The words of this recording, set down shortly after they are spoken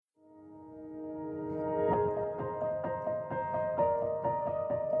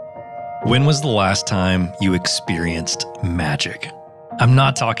When was the last time you experienced magic? I'm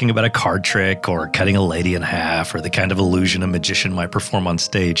not talking about a card trick or cutting a lady in half or the kind of illusion a magician might perform on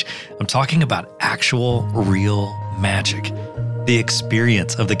stage. I'm talking about actual, real magic. The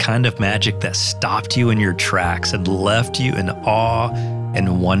experience of the kind of magic that stopped you in your tracks and left you in awe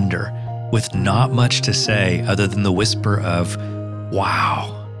and wonder with not much to say other than the whisper of,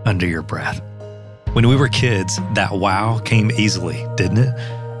 wow, under your breath. When we were kids, that wow came easily, didn't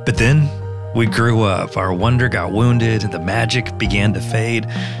it? But then we grew up, our wonder got wounded, and the magic began to fade,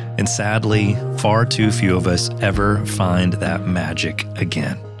 and sadly, far too few of us ever find that magic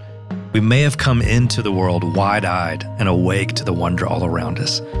again. We may have come into the world wide-eyed and awake to the wonder all around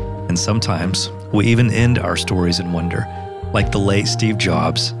us, and sometimes we even end our stories in wonder, like the late Steve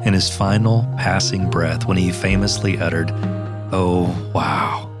Jobs in his final passing breath when he famously uttered, "Oh,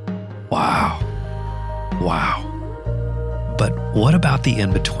 wow, wow, wow." But what about the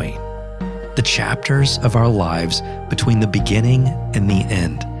in-between? The chapters of our lives between the beginning and the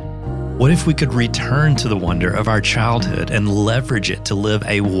end. What if we could return to the wonder of our childhood and leverage it to live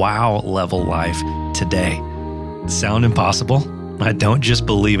a wow-level life today? Sound impossible? I don't just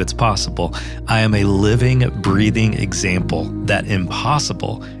believe it's possible. I am a living, breathing example that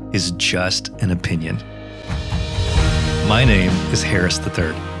impossible is just an opinion. My name is Harris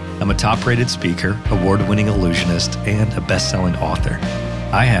III. I'm a top-rated speaker, award-winning illusionist, and a best-selling author.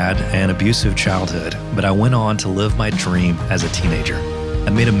 I had an abusive childhood, but I went on to live my dream as a teenager.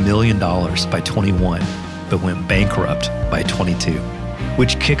 I made $1 million by 21, but went bankrupt by 22,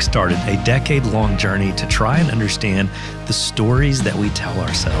 which kickstarted a decade-long journey to try and understand the stories that we tell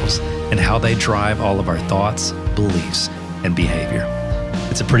ourselves and how they drive all of our thoughts, beliefs, and behavior.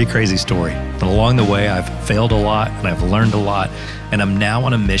 It's a pretty crazy story, and along the way, I've failed a lot and I've learned a lot, and I'm now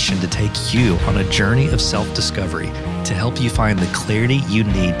on a mission to take you on a journey of self-discovery to help you find the clarity you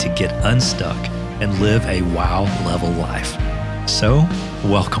need to get unstuck and live a wow-level life. So,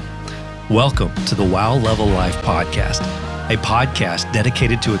 welcome. Welcome to the Wow Level Life podcast, a podcast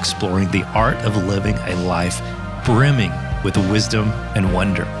dedicated to exploring the art of living a life brimming with wisdom and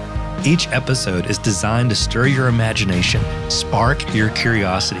wonder. Each episode is designed to stir your imagination, spark your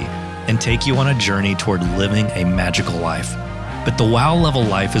curiosity, and take you on a journey toward living a magical life. But the Wow Level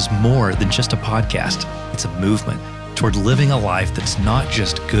Life is more than just a podcast. It's a movement toward living a life that's not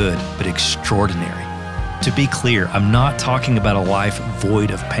just good, but extraordinary. To be clear, I'm not talking about a life void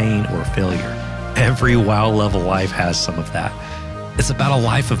of pain or failure. Every Wow Level life has some of that. It's about a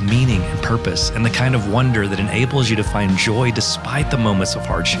life of meaning and purpose and the kind of wonder that enables you to find joy despite the moments of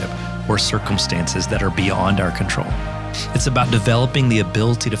hardship or circumstances that are beyond our control. It's about developing the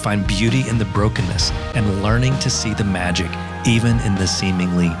ability to find beauty in the brokenness and learning to see the magic even in the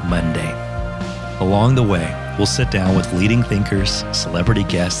seemingly mundane. Along the way, we'll sit down with leading thinkers, celebrity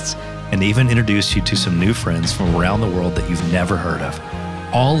guests, and even introduce you to some new friends from around the world that you've never heard of,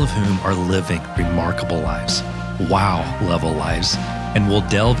 all of whom are living remarkable lives, wow-level lives, and we'll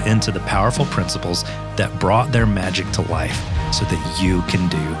delve into the powerful principles that brought their magic to life so that you can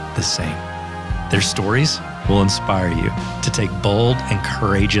do the same. Their stories will inspire you to take bold and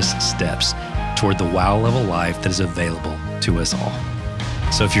courageous steps toward the wow-level life that is available to us all.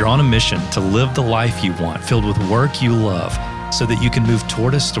 So if you're on a mission to live the life you want, filled with work you love, so that you can move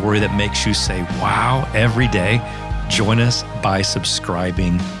toward a story that makes you say, wow, every day, join us by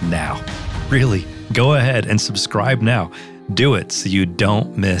subscribing now. Really, go ahead and subscribe now. Do it so you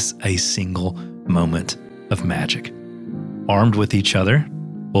don't miss a single moment of magic. Armed with each other,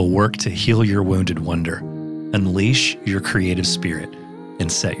 we'll work to heal your wounded wonder, unleash your creative spirit,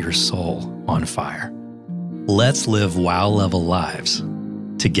 and set your soul on fire. Let's live wow-level lives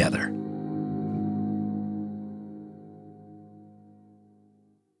together.